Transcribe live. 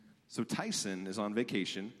So Tyson is on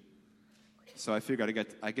vacation, so I figured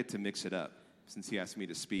I get to mix it up since he asked me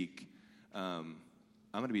to speak. I'm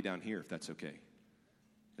going to be down here if that's okay.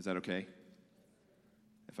 Is that okay?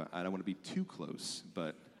 If I don't want to be too close,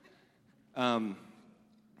 but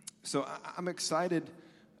so I'm excited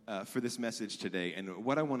for this message today, and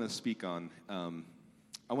what I want to speak on.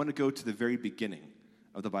 I want to go to the very beginning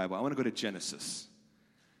of the Bible. I want to go to Genesis,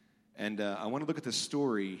 and I want to look at the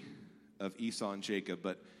story of Esau and Jacob.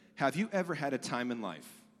 But have you ever had a time in life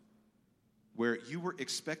where you were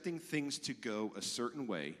expecting things to go a certain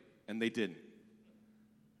way and they didn't?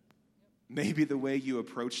 Maybe the way you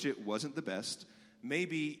approached it wasn't the best.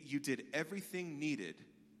 Maybe you did everything needed,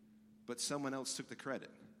 but someone else took the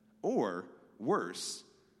credit. Or, worse,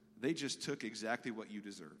 they just took exactly what you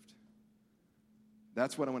deserved.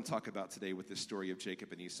 That's what I want to talk about today with this story of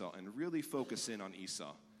Jacob and Esau, and really focus in on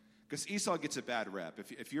Esau. Because Esau gets a bad rap.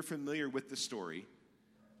 If you're familiar with the story,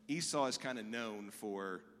 Esau is kind of known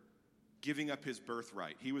for giving up his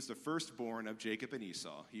birthright. He was the firstborn of Jacob and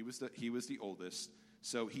Esau. He was the oldest.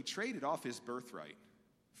 So he traded off his birthright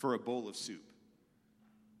for a bowl of soup.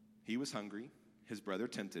 He was hungry. His brother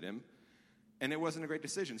tempted him. And it wasn't a great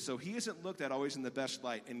decision. So he isn't looked at always in the best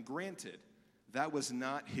light. And granted, that was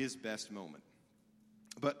not his best moment.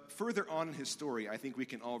 But further on in his story, I think we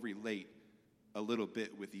can all relate a little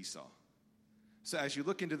bit with Esau. So as you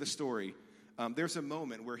look into the story, there's a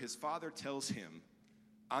moment where his father tells him,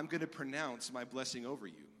 I'm going to pronounce my blessing over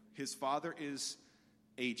you. His father is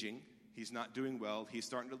aging. He's not doing well. He's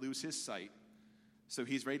starting to lose his sight. So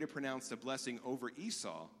he's ready to pronounce the blessing over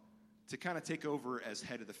Esau to kind of take over as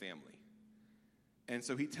head of the family. And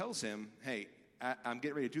so he tells him, hey, I'm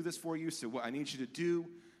getting ready to do this for you. So what I need you to do,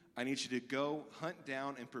 I need you to go hunt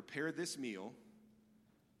down and prepare this meal.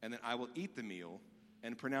 And then I will eat the meal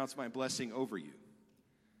and pronounce my blessing over you.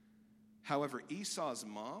 However, Esau's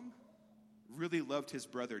mom really loved his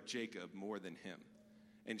brother Jacob more than him.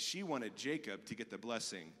 And she wanted Jacob to get the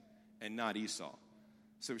blessing and not Esau.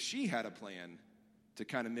 So she had a plan to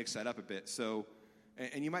kind of mix that up a bit. So,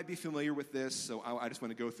 and you might be familiar with this, so I just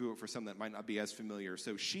want to go through it for some that might not be as familiar.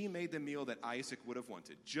 So she made the meal that Isaac would have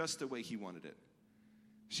wanted, just the way he wanted it.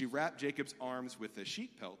 She wrapped Jacob's arms with a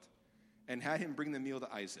sheep pelt and had him bring the meal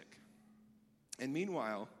to Isaac. And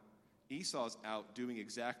meanwhile, Esau's out doing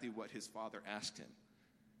exactly what his father asked him.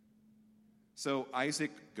 So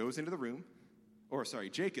Jacob goes into the room,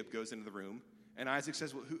 and Isaac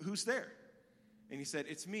says, well, who's there? And he said,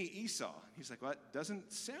 it's me, Esau. He's like, well, that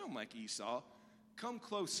doesn't sound like Esau. Come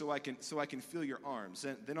close so I can feel your arms.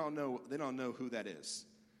 Then I'll know who that is.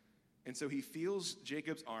 And so he feels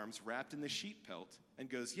Jacob's arms wrapped in the sheep pelt and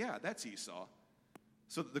goes, yeah, that's Esau.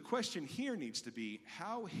 So the question here needs to be,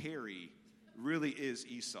 how hairy really is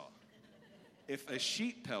Esau? If a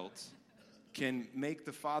sheep pelt can make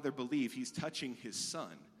the father believe he's touching his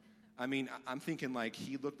son, I mean, I'm thinking like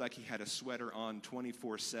he looked like he had a sweater on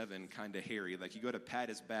 24/7, kind of hairy. Like you go to pat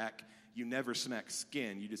his back, you never smack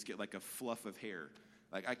skin, you just get like a fluff of hair.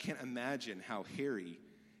 Like I can't imagine how hairy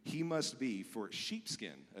he must be for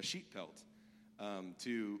sheepskin, a sheep pelt,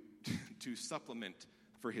 to supplement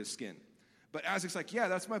for his skin. But Isaac's like, yeah,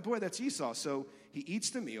 that's my boy, that's Esau. So he eats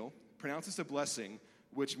the meal, pronounces a blessing,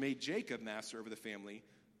 which made Jacob master over the family,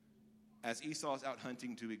 as Esau is out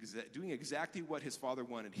hunting, doing exactly what his father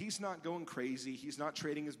wanted. He's not going crazy. He's not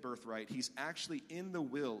trading his birthright. He's actually in the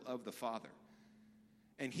will of the father.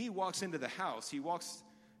 And he walks into the house. He walks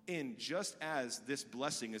in just as this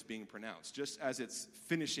blessing is being pronounced, just as it's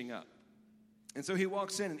finishing up. And so he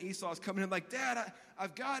walks in, and Esau's coming in like, Dad,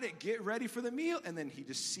 I've got it. Get ready for the meal. And then he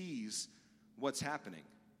just sees what's happening.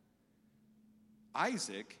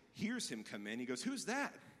 Isaac hears him come in. He goes, who's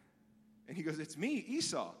that? And he goes, it's me,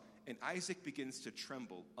 Esau. And Isaac begins to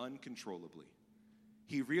tremble uncontrollably.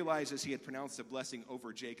 He realizes he had pronounced a blessing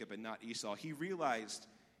over Jacob and not Esau. He realized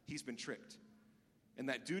he's been tricked, and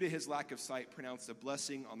that due to his lack of sight, pronounced a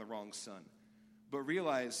blessing on the wrong son. But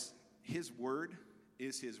realized his word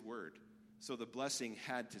is his word, so the blessing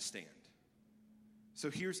had to stand.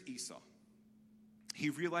 So here's Esau.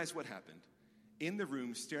 He realized what happened. In the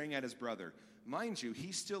room, staring at his brother. Mind you,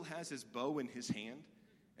 he still has his bow in his hand,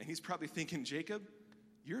 and he's probably thinking, Jacob,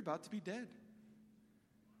 you're about to be dead.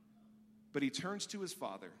 But he turns to his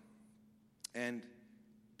father and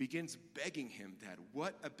begins begging him, Dad,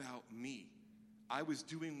 what about me? I was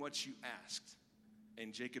doing what you asked,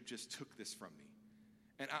 and Jacob just took this from me.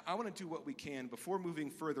 And I want to do what we can before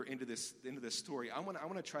moving further into this story. I want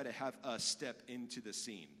to try to have us step into the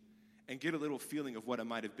scene and get a little feeling of what it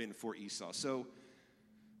might have been for Esau. So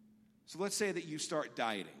let's say that you start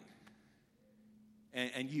dieting,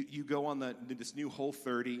 and you go on this new Whole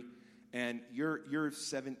 30, and you're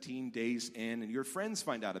 17 days in, and your friends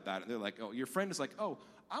find out about it. They're like, oh, your friend is like, oh,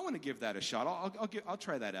 I want to give that a shot. I'll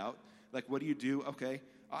try that out. Like, what do you do? Okay,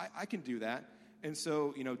 I can do that. And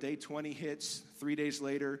so, day 20 hits, 3 days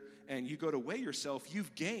later, and you go to weigh yourself,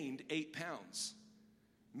 you've gained 8 pounds.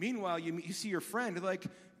 Meanwhile, you see your friend, like,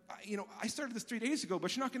 I started this 3 days ago,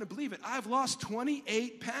 but you're not going to believe it. I've lost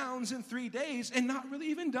 28 pounds in 3 days and not really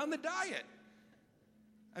even done the diet.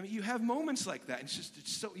 I mean, you have moments like that. It's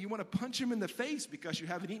so you want to punch them in the face because you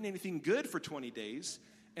haven't eaten anything good for 20 days,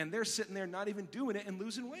 and they're sitting there not even doing it and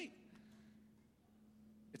losing weight.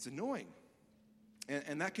 It's annoying.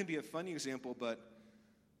 And that can be a funny example, but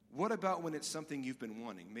what about when it's something you've been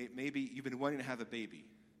wanting? Maybe you've been wanting to have a baby.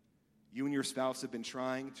 You and your spouse have been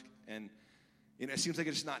trying, and it seems like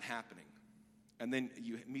it's not happening. And then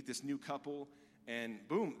you meet this new couple, and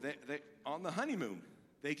boom, they on the honeymoon,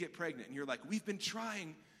 they get pregnant. And you're like, we've been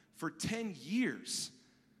trying for 10 years.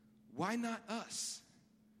 Why not us?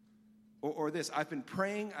 Or this, I've been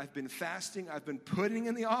praying, I've been fasting, I've been putting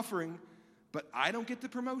in the offering, but I don't get the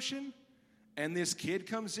promotion. And this kid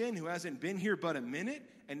comes in who hasn't been here but a minute,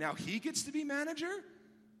 and now he gets to be manager?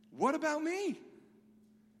 What about me?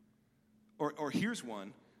 Or here's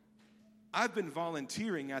one. I've been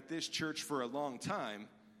volunteering at this church for a long time,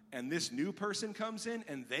 and this new person comes in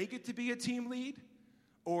and they get to be a team lead?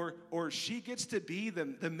 Or she gets to be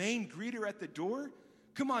the main greeter at the door?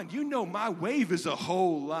 Come on, my wave is a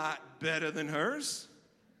whole lot better than hers.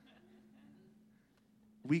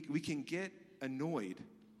 We can get annoyed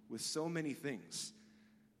with so many things.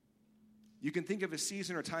 You can think of a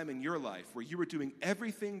season or time in your life where you were doing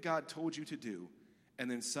everything God told you to do,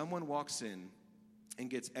 and then someone walks in and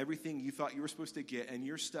gets everything you thought you were supposed to get, and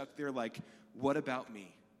you're stuck there like, what about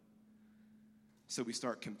me? So we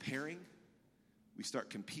start comparing, we start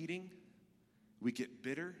competing, we get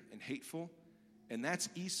bitter and hateful, and that's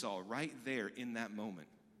Esau right there in that moment.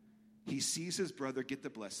 He sees his brother get the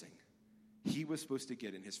blessing he was supposed to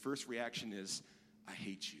get, and his first reaction is, I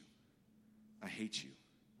hate you. I hate you.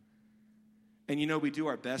 And we do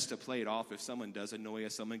our best to play it off. If someone does annoy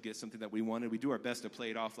us, someone gets something that we wanted, we do our best to play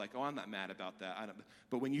it off like, oh, I'm not mad about that.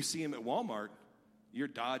 But when you see him at Walmart, you're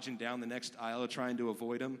dodging down the next aisle trying to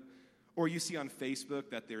avoid him. Or you see on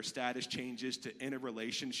Facebook that their status changes to in a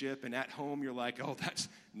relationship, and at home you're like, oh, that's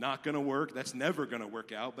not going to work. That's never going to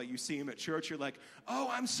work out. But you see him at church, you're like, oh,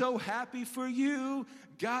 I'm so happy for you.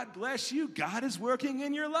 God bless you. God is working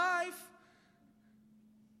in your life.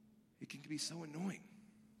 It can be so annoying.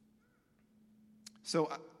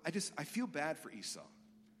 So I feel bad for Esau.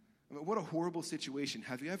 I mean, what a horrible situation.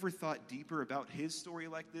 Have you ever thought deeper about his story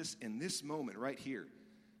like this in this moment right here?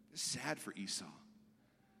 It's sad for Esau.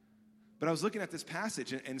 But I was looking at this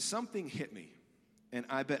passage, and something hit me. And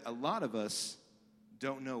I bet a lot of us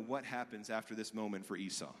don't know what happens after this moment for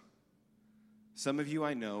Esau. Some of you,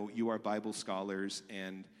 I know, you are Bible scholars,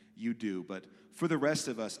 and you do. But for the rest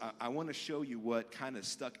of us, I want to show you what kind of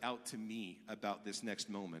stuck out to me about this next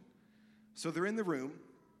moment. So they're in the room.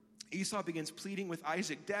 Esau begins pleading with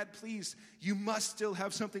Isaac, Dad, please, you must still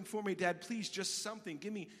have something for me. Dad, please, just something.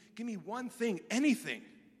 Give me one thing, anything.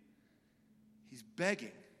 He's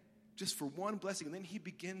begging just for one blessing, and then he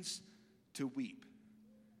begins to weep.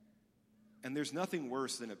 And there's nothing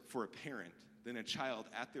worse for a parent than a child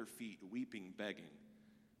at their feet weeping, begging,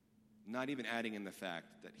 not even adding in the fact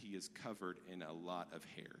that he is covered in a lot of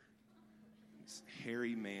hair. This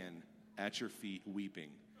hairy man at your feet weeping.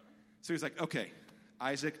 So he's like, okay,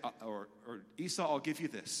 Isaac or Esau, I'll give you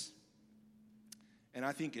this. And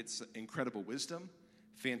I think it's incredible wisdom,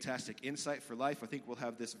 fantastic insight for life. I think we'll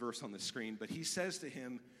have this verse on the screen. But he says to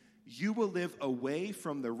him, you will live away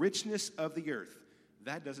from the richness of the earth.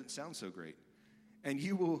 That doesn't sound so great. And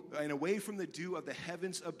away from the dew of the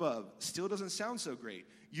heavens above. Still doesn't sound so great.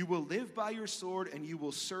 You will live by your sword and you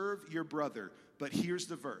will serve your brother. But here's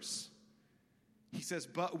the verse. He says,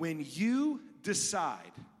 but when you decide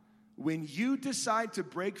to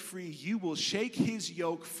break free, you will shake his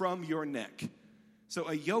yoke from your neck. So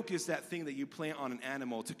a yoke is that thing that you plant on an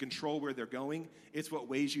animal to control where they're going. It's what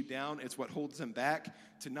weighs you down. It's what holds them back,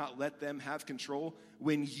 to not let them have control.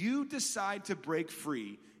 When you decide to break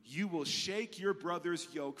free, you will shake your brother's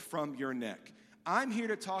yoke from your neck. I'm here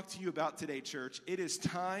to talk to you about today, church. It is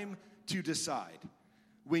time to decide.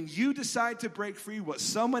 When you decide to break free, what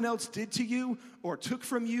someone else did to you or took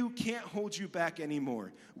from you can't hold you back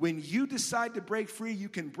anymore. When you decide to break free, you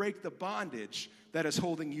can break the bondage that is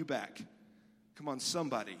holding you back. Come on,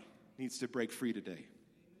 somebody needs to break free today.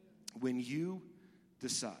 When you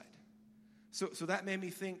decide. So that made me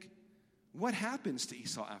think, what happens to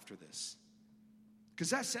Esau after this? Because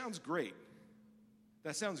that sounds great.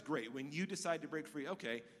 That sounds great. When you decide to break free,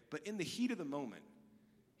 okay. But in the heat of the moment,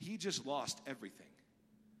 he just lost everything.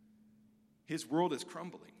 His world is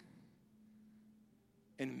crumbling.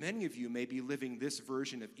 And many of you may be living this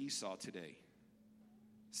version of Esau today.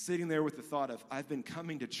 Sitting there with the thought of, I've been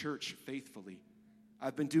coming to church faithfully.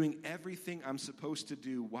 I've been doing everything I'm supposed to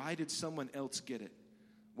do. Why did someone else get it?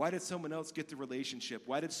 Why did someone else get the relationship?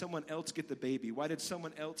 Why did someone else get the baby? Why did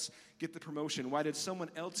someone else get the promotion? Why did someone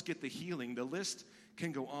else get the healing? The list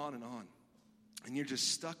can go on. And you're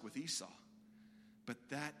just stuck with Esau. But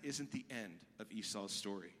that isn't the end of Esau's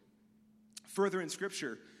story. Further in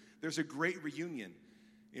Scripture, there's a great reunion.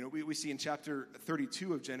 You know, we see in chapter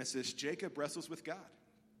 32 of Genesis, Jacob wrestles with God.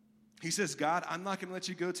 He says, God, I'm not going to let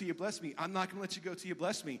you go till you bless me. I'm not going to let you go till you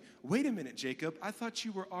bless me. Wait a minute, Jacob. I thought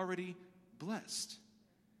you were already blessed.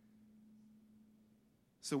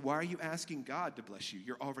 So why are you asking God to bless you?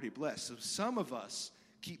 You're already blessed. So some of us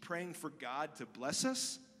keep praying for God to bless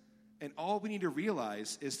us, and all we need to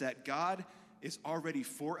realize is that God is already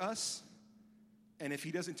for us, and if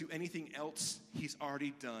he doesn't do anything else, he's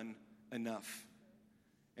already done enough.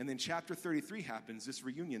 And then chapter 33 happens, this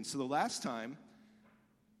reunion. So the last time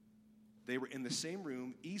they were in the same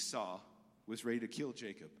room, Esau was ready to kill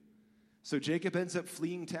Jacob. So Jacob ends up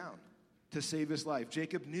fleeing town to save his life.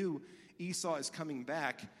 Jacob knew Esau is coming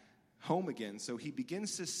back home again, so he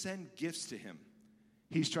begins to send gifts to him.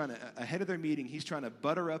 He's trying to, ahead of their meeting, he's trying to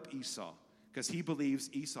butter up Esau because he believes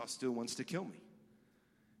Esau still wants to kill me.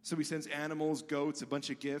 So he sends animals, goats, a bunch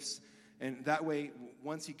of gifts, and that way,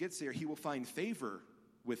 once he gets there, he will find favor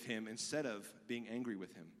with him instead of being angry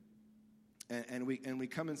with him. And we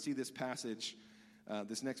come and see this passage,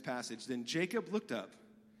 this next passage. Then Jacob looked up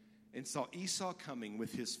and saw Esau coming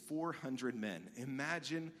with his 400 men.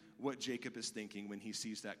 Imagine what Jacob is thinking when he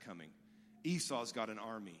sees that coming. Esau's got an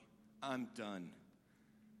army. I'm done.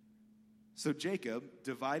 So Jacob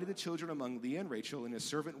divided the children among Leah and Rachel and his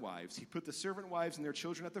servant wives. He put the servant wives and their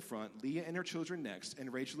children at the front, Leah and her children next,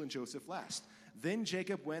 and Rachel and Joseph last. Then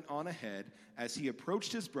Jacob went on ahead. As he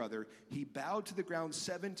approached his brother, he bowed to the ground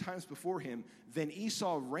 7 times before him. Then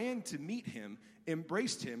Esau ran to meet him,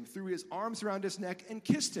 embraced him, threw his arms around his neck, and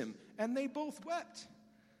kissed him. And they both wept.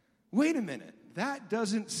 Wait a minute. That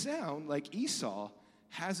doesn't sound like Esau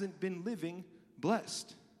hasn't been living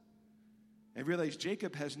blessed. And realize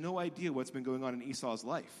Jacob has no idea what's been going on in Esau's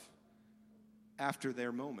life after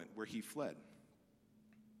their moment where he fled.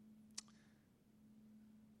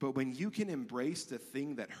 But when you can embrace the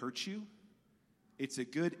thing that hurts you, it's a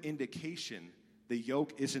good indication the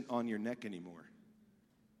yoke isn't on your neck anymore.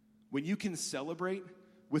 When you can celebrate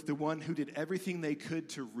with the one who did everything they could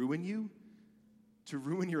to ruin you, to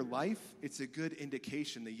ruin your life, it's a good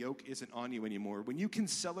indication the yoke isn't on you anymore. When you can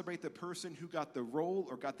celebrate the person who got the role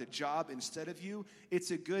or got the job instead of you,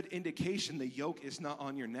 it's a good indication the yoke is not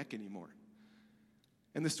on your neck anymore.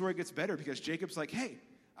 And the story gets better because Jacob's like, hey,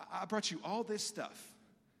 I brought you all this stuff.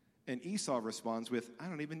 And Esau responds with, I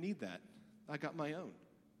don't even need that. I got my own.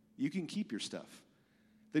 You can keep your stuff.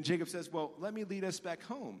 Then Jacob says, well, let me lead us back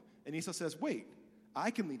home. And Esau says, wait,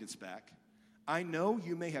 I can lead us back. I know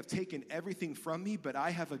you may have taken everything from me, but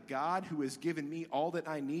I have a God who has given me all that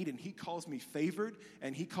I need, and he calls me favored,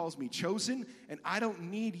 and he calls me chosen, and I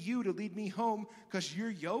don't need you to lead me home because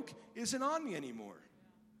your yoke isn't on me anymore.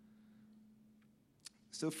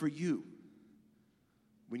 So for you,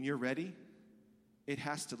 when you're ready, it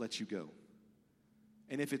has to let you go.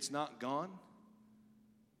 And if it's not gone,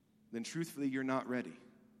 then truthfully, you're not ready.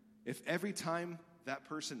 If every time that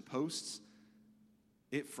person posts,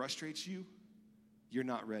 it frustrates you, you're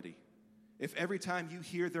not ready. If every time you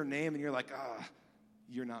hear their name and you're like,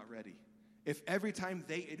 you're not ready. If every time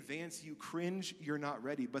they advance you cringe, you're not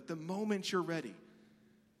ready. But the moment you're ready,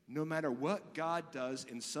 no matter what God does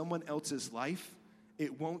in someone else's life,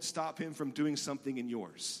 it won't stop him from doing something in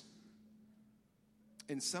yours.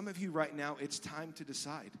 And some of you right now, it's time to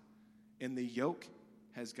decide. And the yoke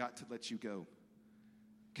has got to let you go.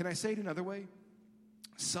 Can I say it another way?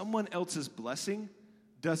 Someone else's blessing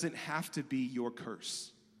doesn't have to be your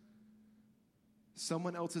curse.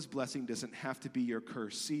 Someone else's blessing doesn't have to be your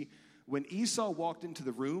curse. See, when Esau walked into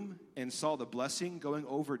the room and saw the blessing going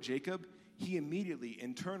over Jacob, he immediately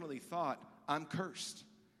internally thought, I'm cursed.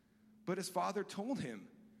 But his father told him,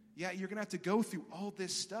 yeah, you're going to have to go through all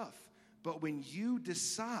this stuff. But when you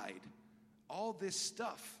decide, all this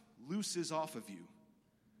stuff looses off of you.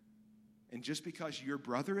 And just because your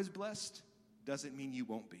brother is blessed doesn't mean you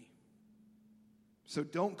won't be. So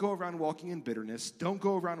don't go around walking in bitterness. Don't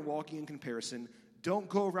go around walking in comparison. Don't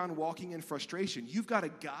go around walking in frustration. You've got a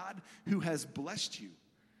God who has blessed you.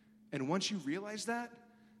 And once you realize that,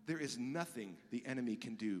 there is nothing the enemy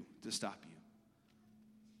can do to stop you.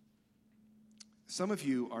 Some of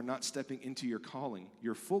you are not stepping into your calling,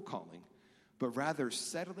 your full calling, but rather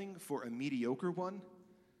settling for a mediocre one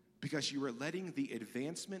because you are letting the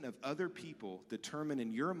advancement of other people determine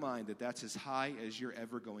in your mind that that's as high as you're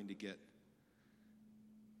ever going to get.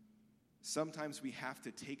 Sometimes we have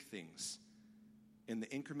to take things in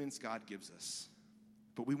the increments God gives us,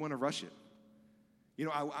 but we want to rush it. You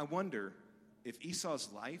know, I wonder if Esau's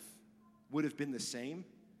life would have been the same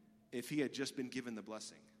if he had just been given the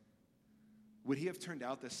blessing. Would he have turned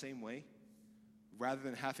out the same way rather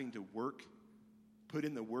than having to put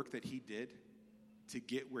in the work that he did to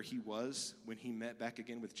get where he was when he met back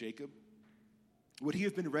again with Jacob? Would he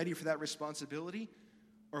have been ready for that responsibility,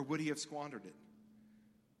 or would he have squandered it?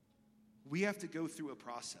 We have to go through a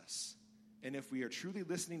process. And if we are truly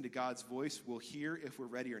listening to God's voice, we'll hear if we're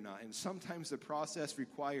ready or not. And sometimes the process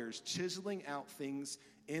requires chiseling out things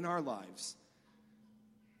in our lives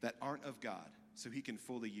that aren't of God so he can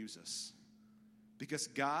fully use us. Because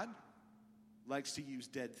God likes to use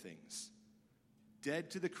dead things.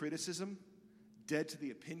 Dead to the criticism, dead to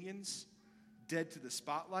the opinions, dead to the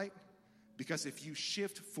spotlight. Because if you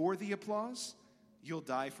shift for the applause, you'll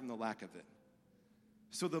die from the lack of it.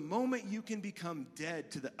 So the moment you can become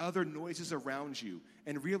dead to the other noises around you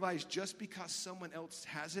and realize just because someone else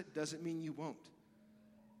has it doesn't mean you won't.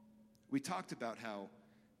 We talked about how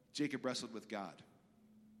Jacob wrestled with God.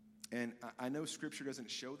 And I know Scripture doesn't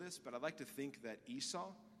show this, but I like to think that Esau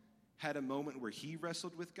had a moment where he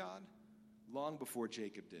wrestled with God long before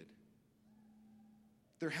Jacob did.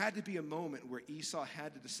 There had to be a moment where Esau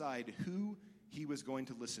had to decide who he was going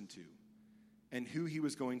to listen to and who he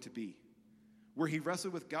was going to be. Where he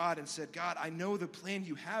wrestled with God and said, God, I know the plan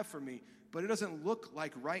you have for me, but it doesn't look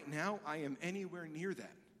like right now I am anywhere near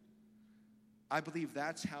that. I believe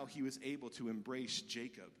that's how he was able to embrace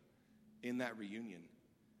Jacob in that reunion,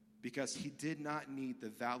 because he did not need the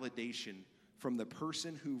validation from the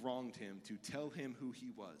person who wronged him to tell him who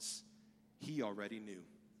he was. He already knew.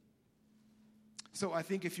 So I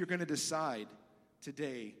think if you're going to decide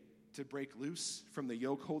today to break loose from the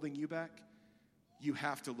yoke holding you back, you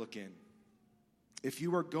have to look in. If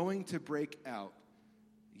you are going to break out,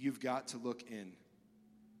 you've got to look in.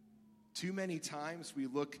 Too many times we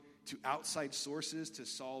look to outside sources to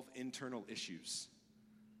solve internal issues.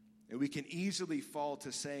 And we can easily fall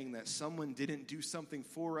to saying that someone didn't do something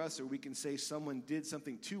for us, or we can say someone did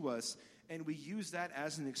something to us, and we use that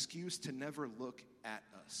as an excuse to never look at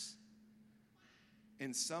us.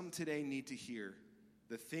 And some today need to hear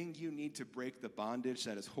the thing you need to break the bondage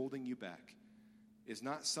that is holding you back is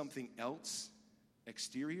not something else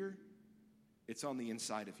exterior, it's on the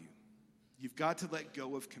inside of you. You've got to let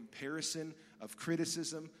go of comparison, of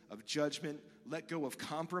criticism, of judgment. Let go of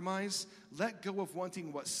compromise. Let go of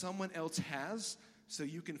wanting what someone else has so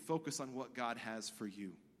you can focus on what God has for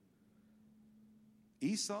you.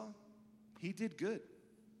 Esau, he did good.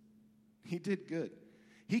 He did good.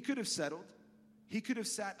 He could have settled. He could have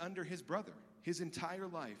sat under his brother his entire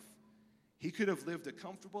life. He could have lived a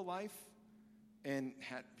comfortable life and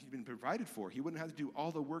he'd been provided for. He wouldn't have to do all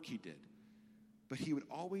the work he did. But he would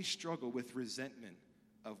always struggle with resentment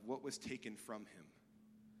of what was taken from him.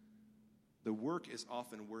 The work is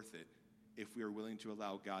often worth it if we are willing to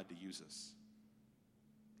allow God to use us.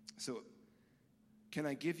 So, can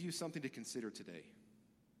I give you something to consider today?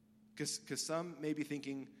 Because some may be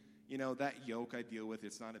thinking, that yoke I deal with,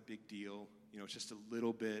 it's not a big deal. It's just a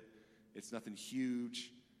little bit. It's nothing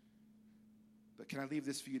huge. But can I leave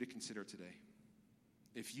this for you to consider today?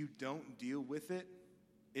 If you don't deal with it,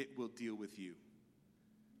 it will deal with you.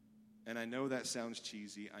 And I know that sounds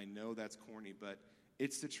cheesy. I know that's corny, but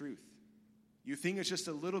it's the truth. You think it's just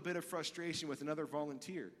a little bit of frustration with another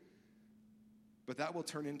volunteer, but that will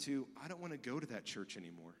turn into, I don't want to go to that church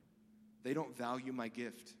anymore. They don't value my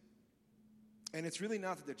gift. And it's really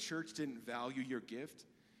not that the church didn't value your gift.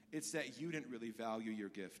 It's that you didn't really value your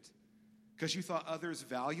gift. Because you thought others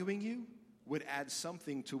valuing you would add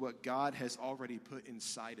something to what God has already put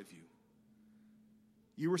inside of you.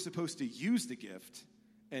 You were supposed to use the gift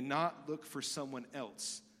and not look for someone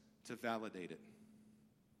else to validate it.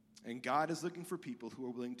 And God is looking for people who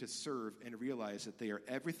are willing to serve and realize that they are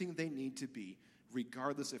everything they need to be,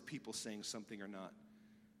 regardless of people saying something or not.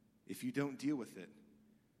 If you don't deal with it,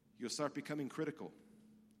 you'll start becoming critical.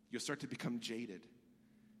 You'll start to become jaded.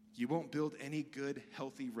 You won't build any good,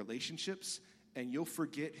 healthy relationships, and you'll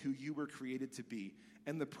forget who you were created to be.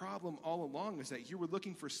 And the problem all along is that you were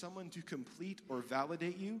looking for someone to complete or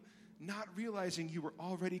validate you, not realizing you were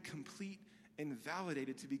already complete and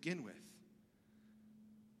validated to begin with.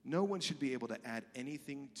 No one should be able to add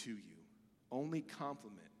anything to you, only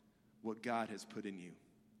complement what God has put in you.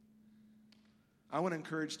 I want to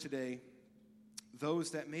encourage today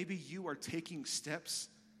those that maybe you are taking steps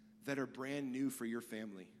that are brand new for your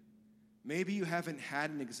family. Maybe you haven't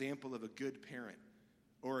had an example of a good parent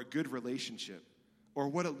or a good relationship or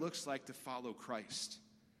what it looks like to follow Christ.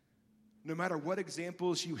 No matter what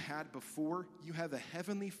examples you had before, you have a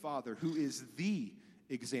heavenly Father who is the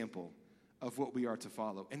example of what we are to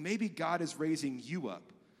follow. And maybe God is raising you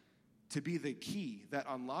up to be the key that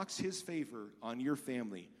unlocks his favor on your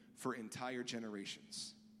family for entire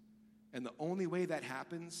generations. And the only way that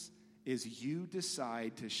happens is you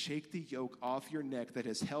decide to shake the yoke off your neck that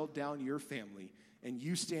has held down your family, and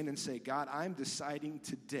you stand and say, God, I'm deciding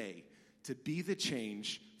today to be the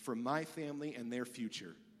change for my family and their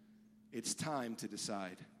future. It's time to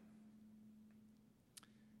decide.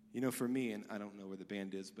 You know, for me, and I don't know where the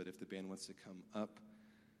band is, but if the band wants to come up.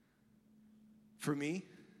 For me,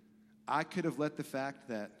 I could have let the fact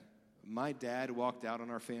that my dad walked out on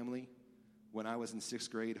our family when I was in 6th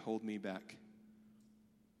grade hold me back.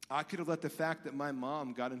 I could have let the fact that my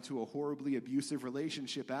mom got into a horribly abusive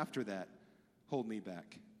relationship after that hold me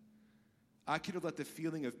back. I could have let the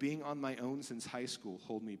feeling of being on my own since high school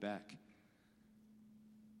hold me back.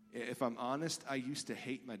 If I'm honest, I used to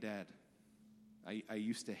hate my dad. I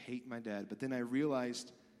used to hate my dad, but then I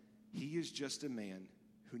realized he is just a man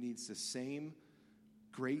who needs the same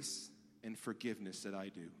grace and forgiveness that I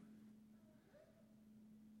do.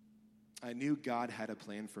 I knew God had a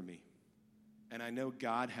plan for me, and I know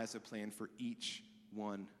God has a plan for each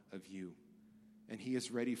one of you, and he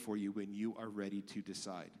is ready for you when you are ready to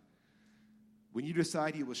decide. When you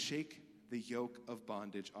decide, he will shake the yoke of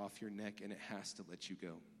bondage off your neck, and it has to let you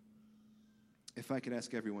go. If I could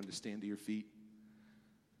ask everyone to stand to your feet.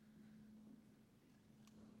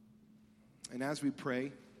 And as we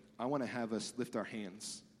pray, I want to have us lift our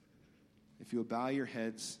hands. If you'll bow your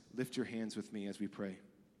heads, lift your hands with me as we pray.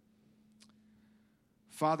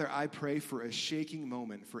 Father, I pray for a shaking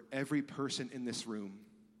moment for every person in this room.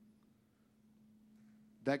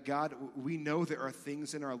 That God, we know there are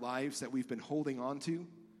things in our lives that we've been holding on to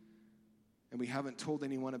and we haven't told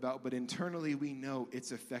anyone about, but internally we know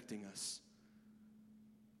it's affecting us.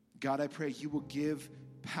 God, I pray you will give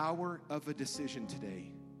power of a decision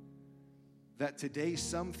today. That today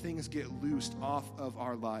some things get loosed off of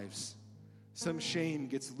our lives. Some shame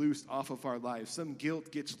gets loosed off of our lives. Some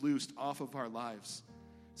guilt gets loosed off of our lives.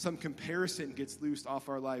 Some comparison gets loosed off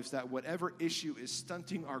our lives. That whatever issue is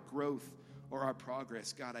stunting our growth or our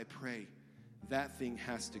progress, God, I pray that thing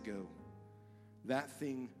has to go. That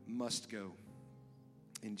thing must go.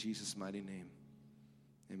 In Jesus' mighty name.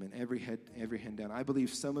 Amen. Every hand down. I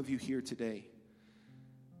believe some of you here today,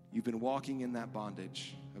 you've been walking in that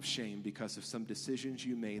bondage of shame because of some decisions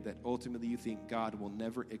you made that ultimately you think God will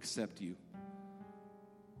never accept you.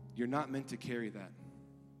 You're not meant to carry that.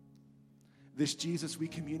 This Jesus we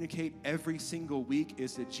communicate every single week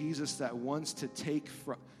is the Jesus that wants to take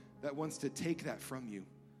that from you.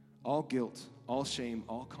 All guilt, all shame,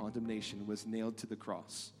 all condemnation was nailed to the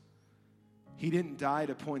cross. He didn't die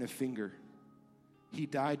to point a finger. He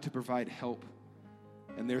died to provide help.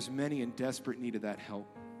 And there's many in desperate need of that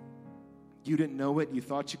help. You didn't know it. You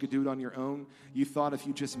thought you could do it on your own. You thought if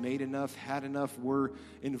you just made enough, had enough, were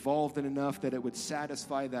involved in enough, that it would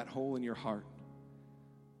satisfy that hole in your heart.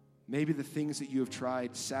 Maybe the things that you have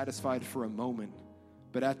tried satisfied for a moment,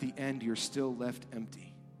 but at the end you're still left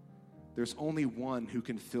empty. There's only one who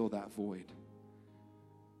can fill that void.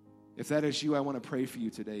 If that is you, I want to pray for you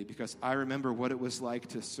today because I remember what it was like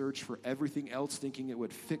to search for everything else thinking it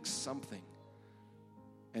would fix something,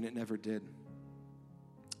 and it never did.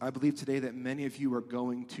 I believe today that many of you are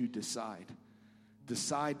going to decide.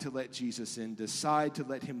 Decide to let Jesus in. Decide to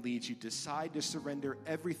let him lead you. Decide to surrender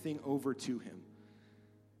everything over to him.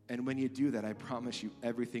 And when you do that, I promise you,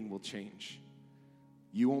 everything will change.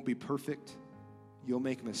 You won't be perfect. You'll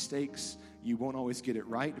make mistakes. You won't always get it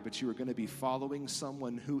right, but you are going to be following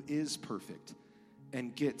someone who is perfect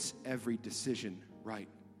and gets every decision right.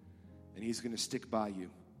 And he's going to stick by you.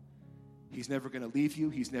 He's never going to leave you.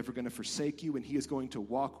 He's never going to forsake you. And he is going to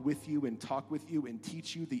walk with you and talk with you and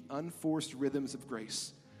teach you the unforced rhythms of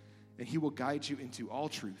grace. And he will guide you into all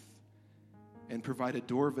truth and provide a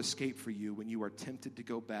door of escape for you when you are tempted to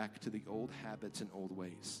go back to the old habits and old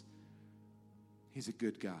ways. He's a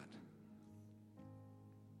good God.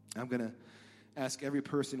 I'm going to ask every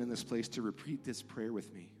person in this place to repeat this prayer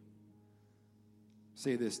with me.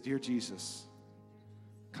 Say this: Dear Jesus,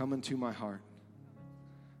 come into my heart.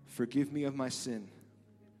 Forgive me of my sin.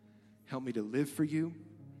 Help me to live for you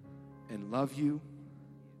and love you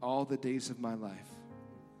all the days of my life.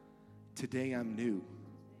 Today I'm new.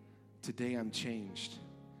 Today I'm changed.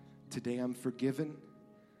 Today I'm forgiven.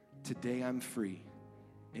 Today I'm free.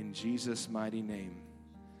 In Jesus' mighty name,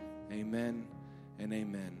 amen and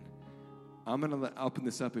amen. I'm going to open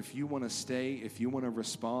this up. If you want to stay, if you want to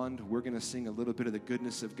respond, we're going to sing a little bit of the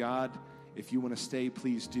goodness of God. If you want to stay,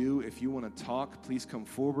 please do. If you want to talk, please come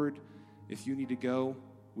forward. If you need to go,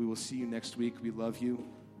 we will see you next week. We love you.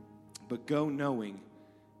 But go knowing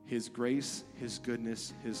His grace, His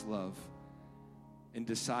goodness, His love. And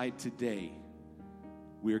decide today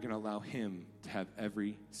we are going to allow Him to have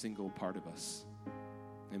every single part of us.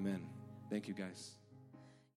 Amen. Thank you, guys.